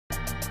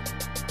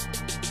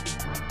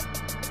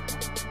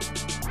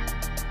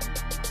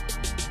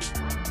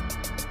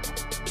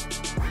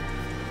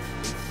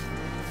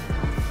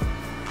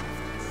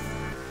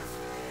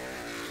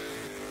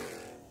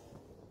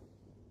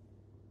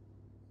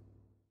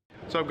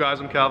What's up, guys?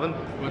 I'm Calvin.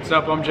 What's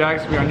up? I'm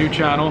Jax. We got a new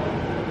channel,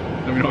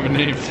 and we don't have a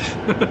name.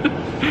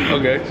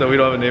 Okay, so we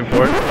don't have a name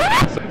for it.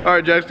 All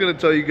right, Jack's gonna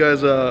tell you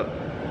guys a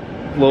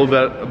little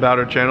bit about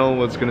our channel,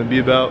 what it's gonna be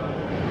about.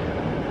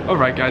 All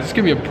right, guys, just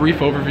give me a brief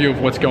overview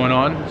of what's going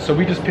on. So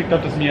we just picked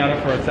up this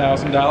Miata for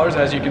 $1,000,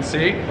 as you can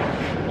see.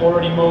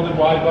 Already molded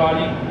wide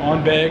body,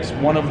 on bags,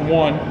 one of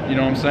one. You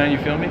know what I'm saying? You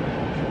feel me?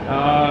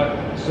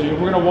 So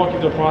we're gonna walk you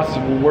through the process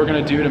of what we're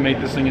gonna do to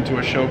make this thing into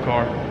a show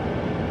car.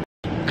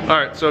 All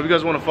right, so if you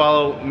guys want to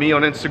follow me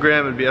on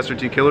Instagram, it'd be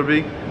SRT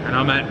Killerbee. And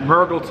I'm at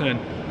Mergleton.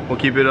 We'll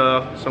keep it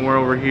somewhere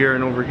over here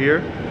and over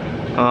here.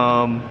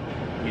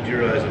 You do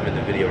realize I'm in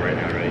the video right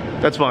now, right?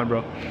 That's fine,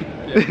 bro.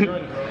 Yeah, enjoy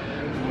it, bro.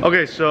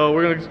 Okay, so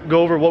we're gonna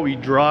go over what we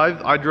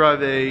drive. I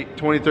drive a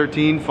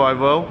 2013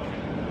 5.0.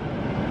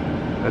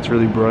 That's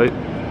really bright.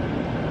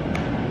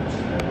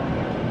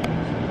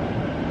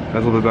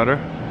 That's a little bit better.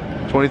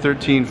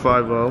 2013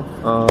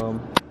 5.0.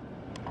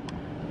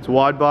 It's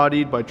wide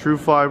bodied by True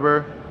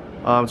Fiber.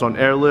 It's on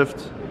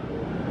airlift.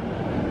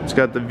 It's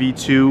got the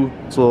V2.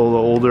 It's a little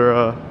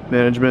older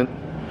management.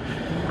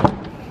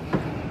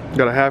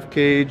 Got a half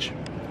cage.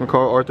 My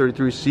car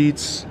R33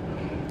 seats.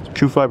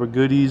 True Fiber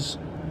goodies.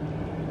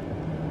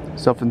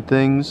 Stuff and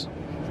things.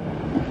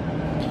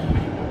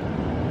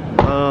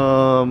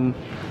 Battle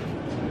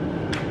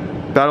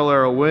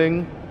Arrow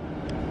wing.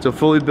 It's a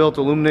fully built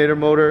illuminator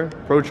motor.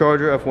 Pro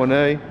Charger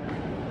F1A.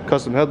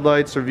 Custom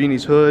headlights.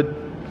 Cervini's hood.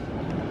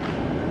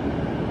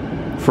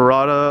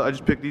 Ferrata, I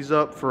just picked these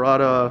up.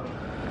 Ferrata,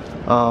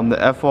 the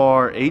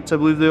FR8s, I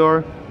believe they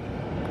are,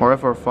 or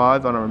FR5, I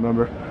don't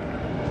remember.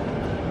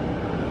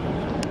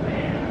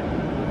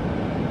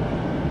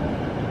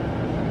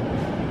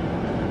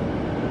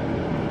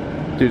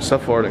 Dude,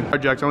 stop farting. All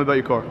right, Jack, tell me about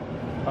your car.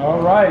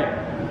 All right,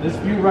 this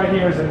view right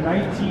here is a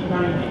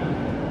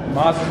 1990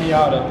 Mazda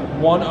Miata,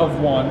 one of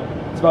one.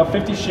 It's about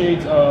 50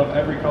 shades of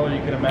every color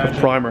you can imagine.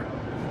 Primer.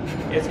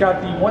 It's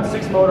got the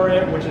 1.6 motor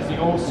in it, which is the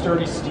old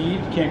sturdy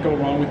Steed. Can't go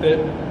wrong with it.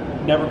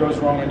 Never goes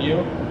wrong on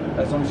you,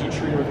 as long as you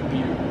treat it with a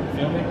beauty. You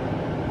feel me?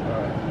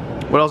 All right.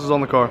 What else is on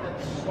the car?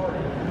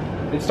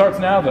 It starts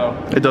now, though.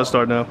 It does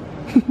start now.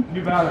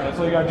 New battery. That's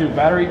all you gotta do.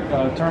 Battery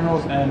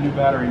terminals and new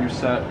battery, and you're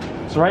set.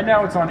 So right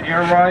now it's on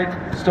air ride.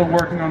 Still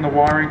working on the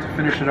wiring to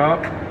finish it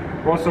up.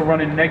 We're also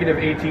running negative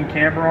 18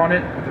 camber on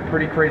it with a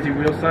pretty crazy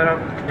wheel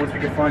setup. Once we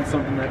can find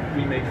something that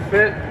we make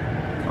fit.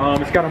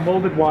 It's got a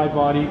molded wide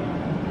body.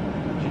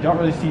 You don't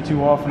really see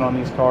too often on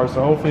these cars,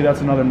 so hopefully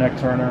that's another neck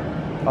turner.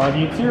 The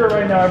interior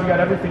right now, we've got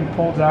everything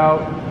pulled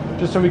out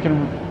just so we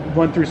can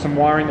run through some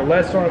wiring. The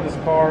last owner of this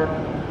car,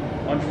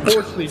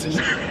 unfortunately,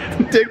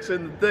 Dick's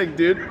in the thing,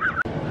 dude.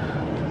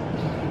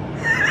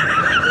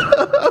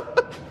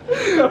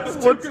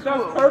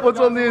 What's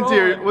on the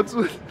interior? What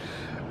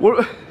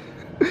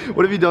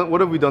have you done?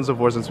 What have we done so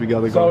far since we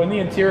got the car? So in the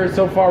interior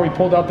so far, we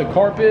pulled out the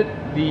carpet,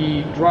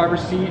 the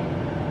driver's seat,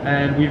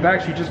 and we've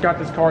actually just got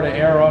this car to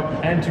air up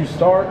and to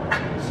start.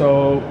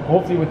 So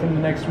hopefully within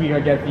the next week I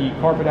get the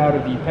carpet out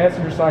of the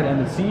passenger side and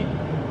the seat.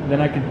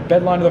 Then I can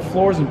bedline the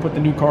floors and put the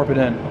new carpet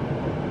in.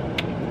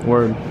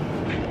 Word.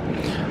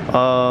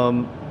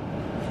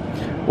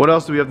 What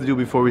else do we have to do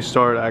before we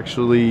start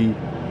actually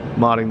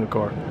modding the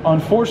car?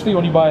 Unfortunately,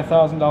 when you buy a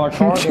 $1,000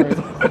 car, there's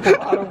a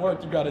lot of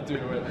work you got to do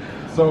to it.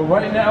 So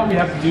right now we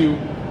have to do,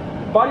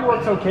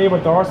 bodywork's okay,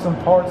 but there are some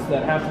parts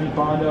that have to be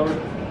bondoed.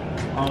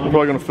 We're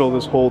probably gonna fill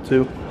this hole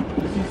too.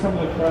 You see some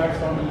of the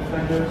cracks on the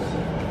fenders.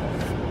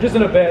 Which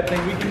isn't a bad thing.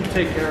 We can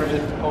take care of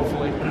it,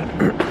 hopefully.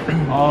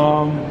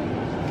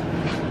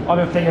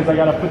 Other thing is I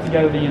gotta put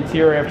together the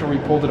interior after we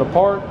pulled it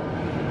apart.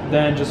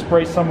 Then just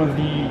spray some of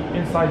the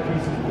inside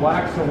pieces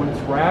black so when it's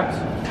wrapped,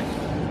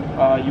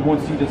 you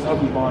won't see this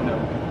ugly Bondo.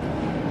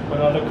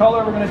 But the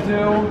color we're gonna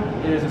do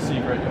is a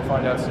secret. You'll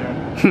find out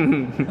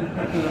soon.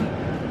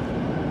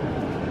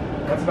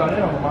 That's about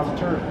it on the Mazda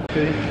turret.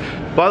 Okay.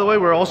 By the way,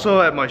 we're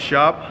also at my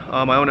shop.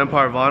 I own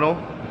Empire Vinyl,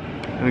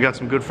 and we got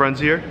some good friends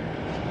here.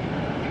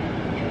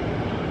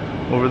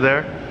 Over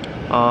there.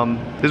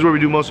 This is where we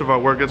do most of our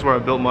work. That's where I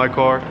built my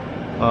car.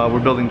 We're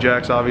building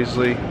Jack's,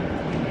 obviously.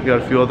 We got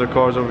a few other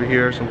cars over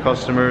here, some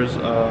customers,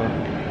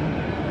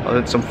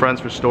 and some friends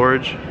for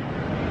storage.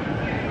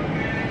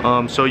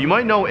 So you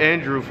might know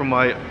Andrew from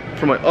my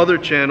other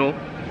channel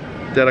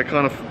that I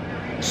kind of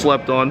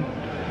slept on,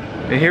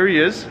 and here he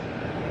is.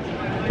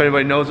 If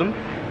anybody knows him.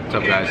 What's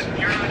up, guys?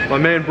 My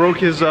man broke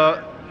his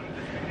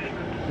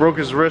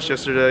wrist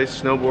yesterday,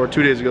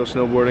 2 days ago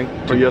snowboarding,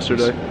 or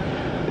yesterday.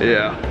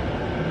 Yeah,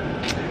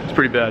 it's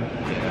pretty bad.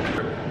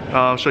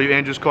 I'll show you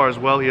Andrew's car as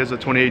well. He has a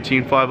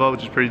 2018 5.0,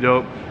 which is pretty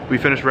dope. We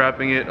finished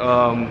wrapping it,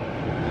 I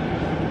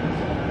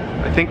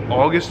think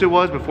August it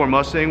was, before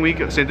Mustang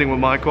week. Same thing with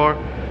my car.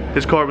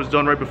 His car was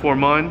done right before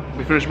mine.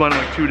 We finished mine in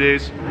like 2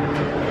 days.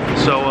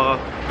 So I'm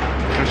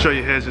gonna show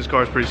you his. His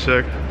car is pretty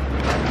sick.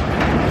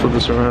 Flip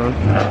this around.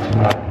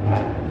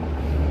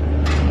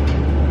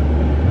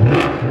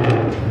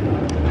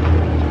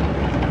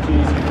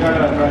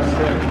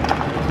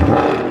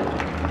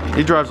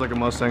 He drives like a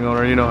Mustang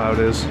owner, you know how it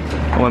is.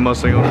 All my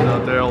Mustang owners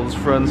out there, all his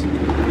friends.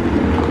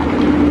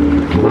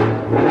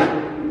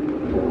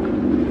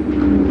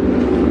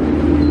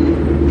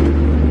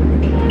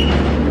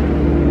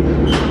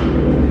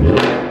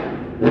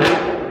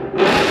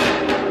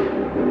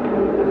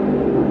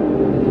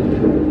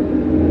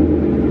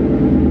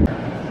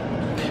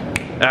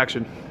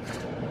 Action.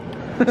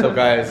 What's up,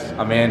 guys?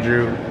 I'm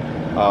Andrew.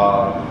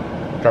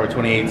 Driver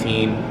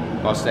 2018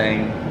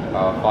 Mustang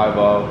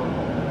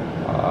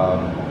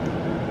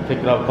 5.0.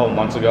 Picked it up a couple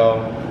months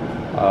ago.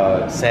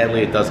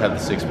 Sadly, it does have the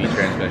 6-speed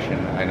transmission.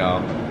 I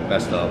know,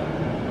 messed up.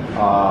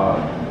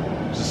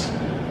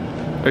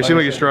 You seem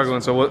like you're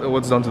struggling. So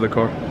what's done to the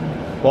car?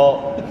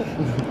 Well,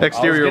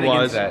 exterior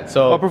wise.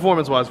 So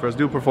performance wise first.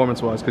 Do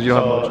performance wise because you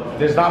don't have much.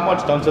 There's not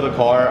much done to the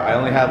car. I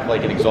only have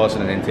like an exhaust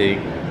and an intake.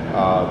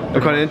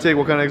 What kind of intake?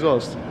 What kind of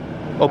exhaust?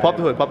 Oh, pop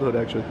the hood. Pop the hood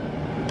actually.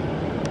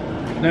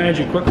 Now,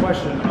 Andrew, quick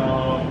question.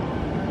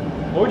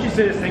 What would you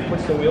say this thing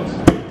puts to the wheels?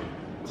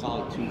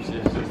 Solid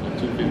 260, like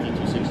 250,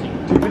 260.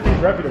 250 is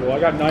reputable. I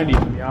got 90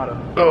 from the auto.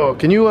 Oh,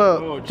 can you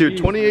dude,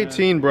 geez,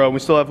 2018, man. Bro. We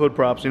still have hood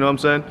props. You know what I'm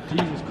saying?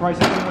 Jesus Christ,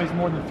 that thing weighs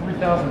more than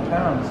 3,000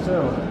 pounds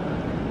too.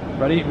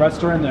 Ready?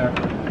 Rest her in there.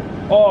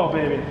 Oh,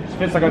 baby. It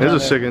fits like a This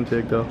is a sick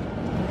intake though.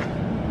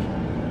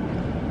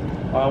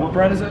 What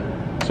brand is it?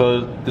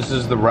 So this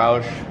is the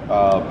Roush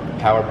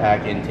Power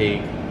Pack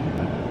intake.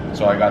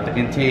 So I got the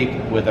intake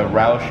with a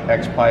Roush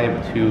X pipe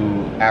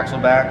to axle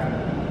back,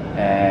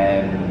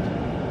 and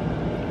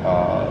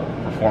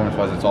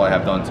performance-wise, that's all I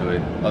have done to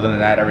it. Other than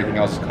that, everything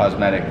else is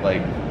cosmetic,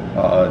 like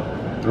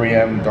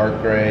 3M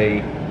dark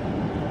gray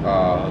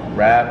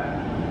wrap,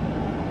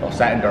 well,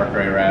 satin dark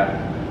gray wrap.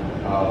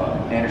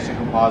 Anderson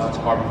Composites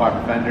carbon fiber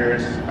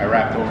fenders. I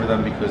wrapped over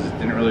them because it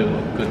didn't really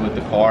look good with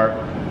the car.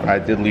 I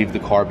did leave the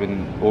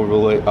carbon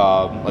overlay,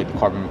 like the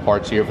carbon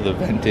parts here for the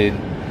vented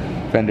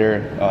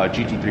fender,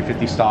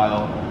 GT350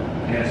 style.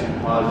 Anderson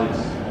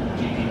Composites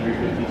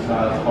GT350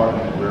 style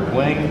carbon rear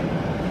wing.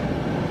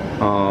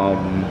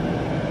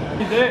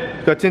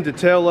 Got tinted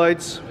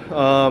taillights.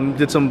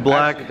 Did some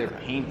black. Actually, they're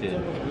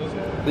painted.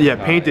 Yeah,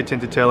 painted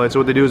tinted taillights. So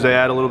what they do is they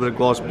add a little bit of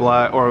gloss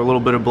black or a little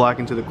bit of black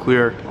into the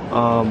clear,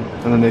 and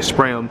then they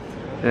spray them,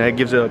 and it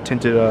gives it a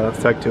tinted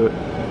effect to it.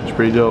 It's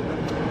pretty dope.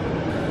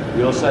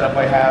 Wheel setup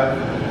I have.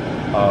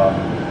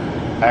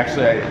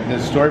 Actually, the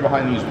story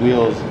behind these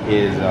wheels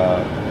is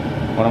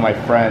one of my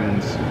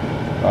friends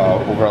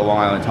over at Long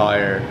Island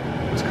Tire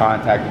was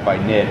contacted by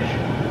Niche,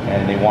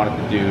 and they wanted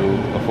to do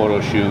a photo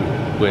shoot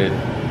with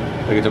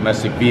like a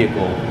domestic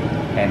vehicle,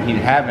 and he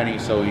didn't have any,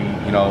 so he,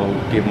 you know,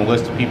 gave him a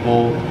list of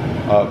people.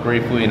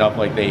 Gratefully enough,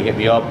 like they hit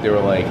me up. They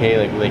were like, "Hey,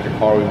 like we like your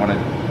car. We want to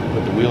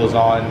put the wheels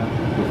on,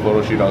 do a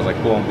photo shoot." I was like,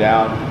 "Cool, I'm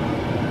down."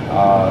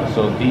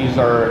 So these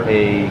are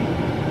a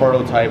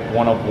prototype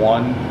 1 of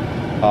 1.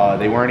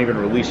 They weren't even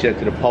released yet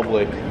to the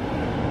public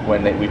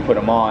when we put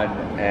them on,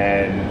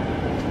 and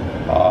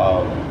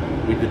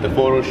we did the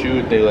photo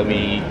shoot. They let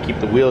me keep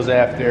the wheels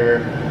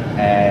after,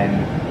 and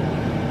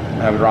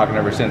I've been rocking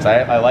ever since.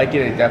 I like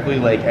it. It definitely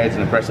like adds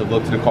an impressive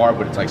look to the car,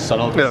 but it's like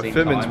subtle at the same time.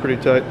 Fitment's pretty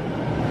tight.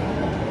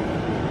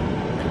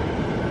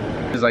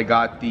 I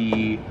got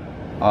the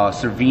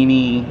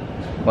Cervini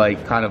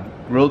like kind of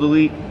grill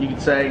delete, you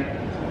could say,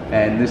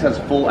 and this has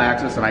full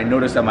access, and I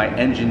noticed that my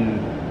engine,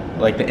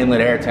 like the inlet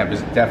air temp,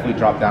 is definitely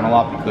dropped down a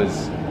lot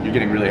because you're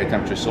getting really high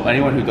temperatures. So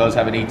anyone who does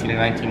have an 18 and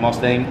 19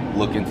 Mustang,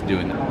 look into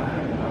doing that.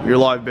 You're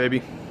live,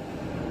 baby.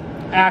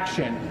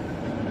 Action.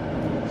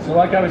 So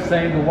like I was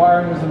saying, the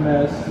wiring was a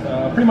mess.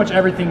 Pretty much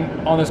everything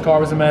on this car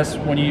was a mess.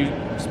 When you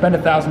spend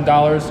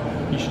 $1,000,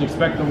 you should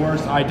expect the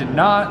worst. I did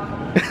not.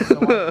 So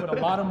I put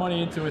a lot of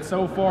money into it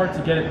so far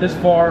to get it this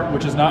far,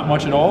 which is not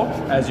much at all,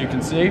 as you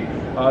can see.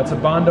 It's a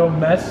Bondo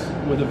mess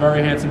with a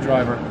very handsome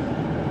driver.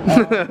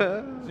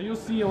 So you'll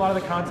see a lot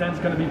of the content is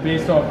going to be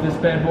based off this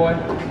bad boy.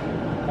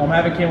 I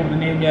haven't came up with a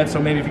name yet, so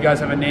maybe if you guys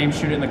have a name,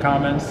 shoot it in the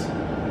comments.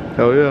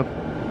 Hell yeah.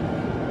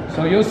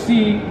 So you'll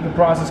see the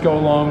process go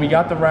along. We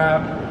got the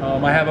wrap.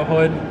 I have a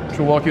hood, which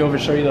will walk you over,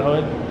 show you the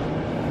hood.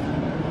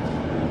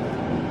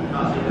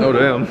 Oh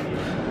damn.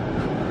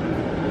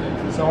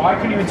 So I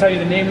couldn't even tell you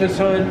the name of this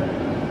hood.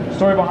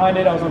 Story behind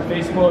it, I was on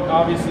Facebook,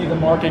 obviously the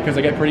market, because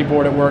I get pretty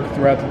bored at work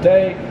throughout the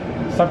day.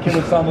 Some kid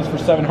was selling this for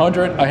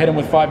 $700. I hit him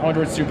with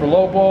 $500, super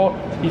low ball.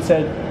 He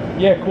said,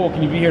 "Yeah, cool,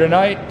 can you be here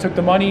tonight?" Took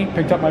the money,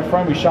 picked up my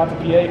friend, we shot the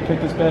PA,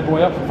 picked this bad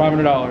boy up for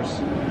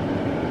 $500.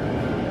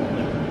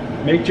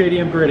 Make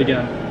JDM great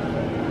again.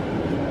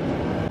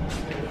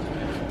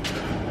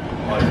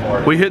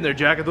 We hitting there,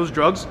 Jack, at those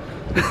drugs?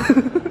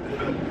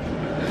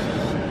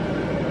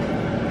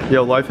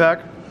 Yo, life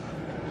hack.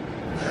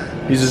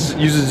 Use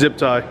a zip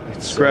tie.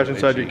 Scratch so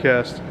inside itchy. your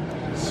cast.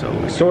 So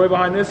Story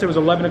behind this, it was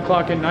 11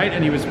 o'clock at night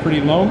and he was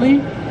pretty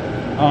lonely.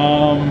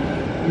 I'm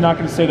not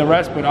going to say the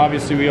rest, but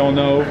obviously we all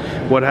know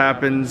what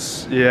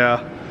happens.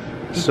 Yeah.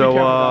 Just So be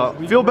careful,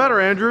 guys. feel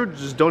better, Andrew.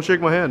 Just don't shake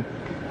my hand.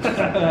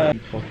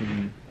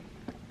 fucking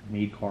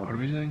made car. What are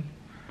we saying?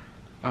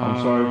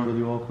 I'm sorry for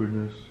the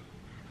awkwardness.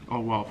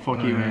 Oh well,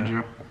 fuck you,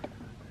 Andrew.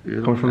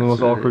 Coming from the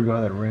most awkward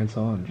guy that rants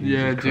on.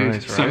 Yeah, dude.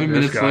 Christ, right? 7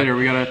 minutes This guy. later,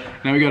 we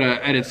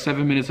gotta edit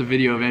 7 minutes of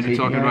video of Andrew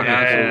talking about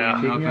absolutely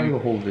Taking out the nothing.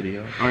 whole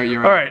video. All right,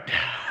 you're All right. right.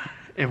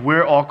 If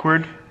we're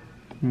awkward,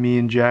 me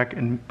and Jack,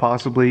 and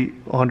possibly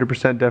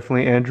 100%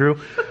 definitely Andrew,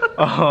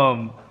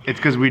 it's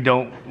because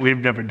we've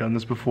never done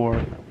this before.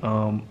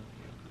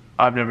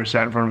 I've never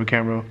sat in front of a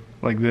camera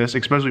like this,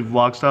 especially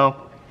vlog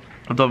style.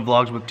 I've done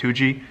vlogs with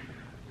Tucci,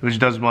 which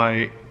does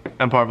my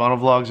Empire Vinyl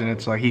vlogs, and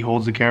it's like he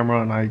holds the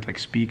camera and I like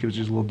speak. It was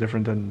just a little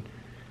different than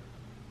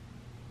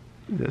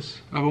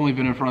this. I've only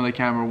been in front of the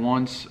camera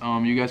once.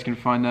 You guys can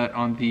find that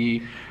on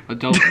the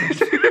adult.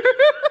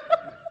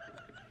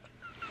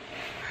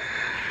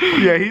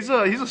 Yeah, he's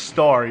a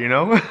star, you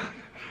know.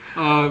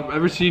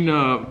 Ever seen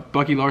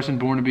Bucky Larson,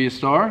 Born to Be a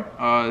Star?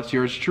 It's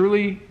yours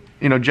truly.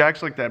 You know,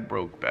 Jack's like that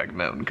Brokeback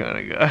Mountain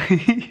kind of guy.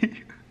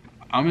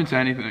 I'm into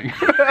anything.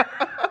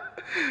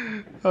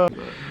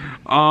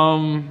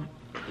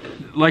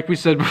 Like we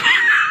said before,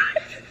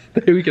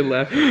 we can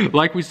laugh.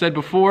 Like we said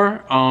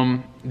before,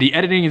 the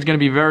editing is going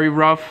to be very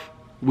rough.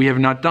 We have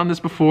not done this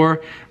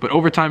before, but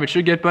over time it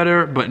should get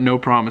better, but no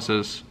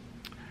promises.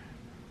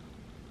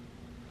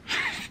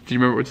 Do you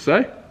remember what to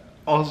say?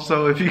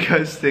 Also, if you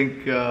guys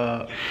think,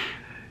 oh,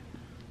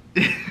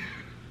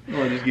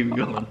 just keep it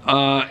going.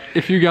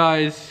 If you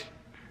guys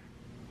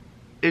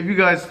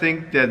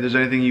think that there's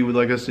anything you would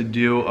like us to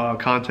do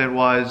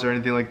content-wise or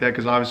anything like that,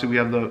 because obviously we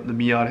have the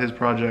Miat, his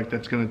project,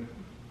 that's going to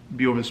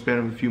be over the span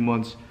of a few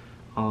months.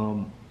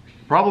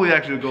 Probably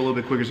actually will go a little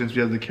bit quicker since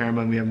we have the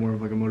camera and we have more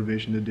of like a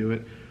motivation to do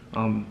it.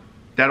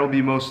 That'll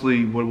be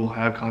mostly what we'll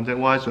have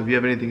content-wise. So if you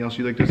have anything else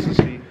you'd like us to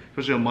see,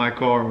 especially on my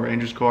car or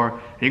Andrew's car,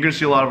 and you're going to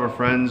see a lot of our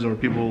friends or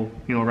people,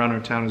 you know, around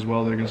our town as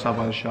well that are going to stop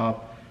by the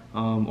shop,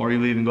 or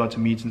you'll even go out to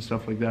meets and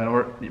stuff like that.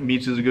 Or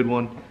meets is a good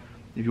one.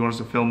 If you want us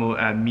to film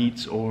at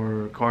meets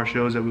or car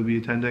shows that we'll be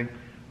attending,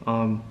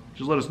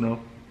 just let us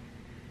know.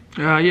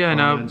 Yeah,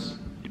 no.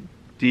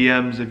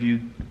 DMs if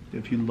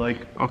you'd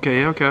like.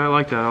 Okay, I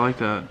like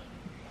that.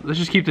 Let's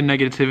just keep the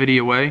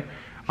negativity away.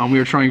 We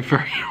are trying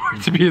very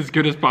hard to be as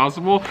good as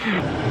possible.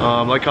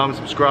 Like, comment,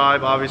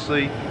 subscribe,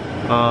 obviously.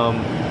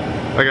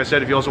 Like I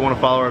said, if you also want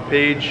to follow our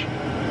page,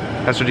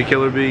 SRD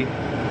Killerbee,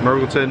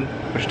 Mergleton,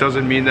 which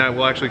doesn't mean that.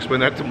 We'll actually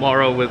explain that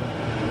tomorrow with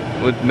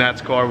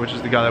Matt's car, which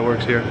is the guy that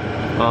works here.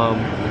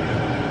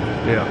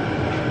 Yeah.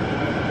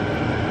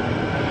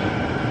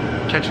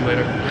 Catch you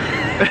later.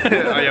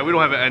 Oh, yeah, we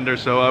don't have an ender,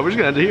 so we're just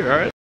gonna end it here, all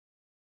right?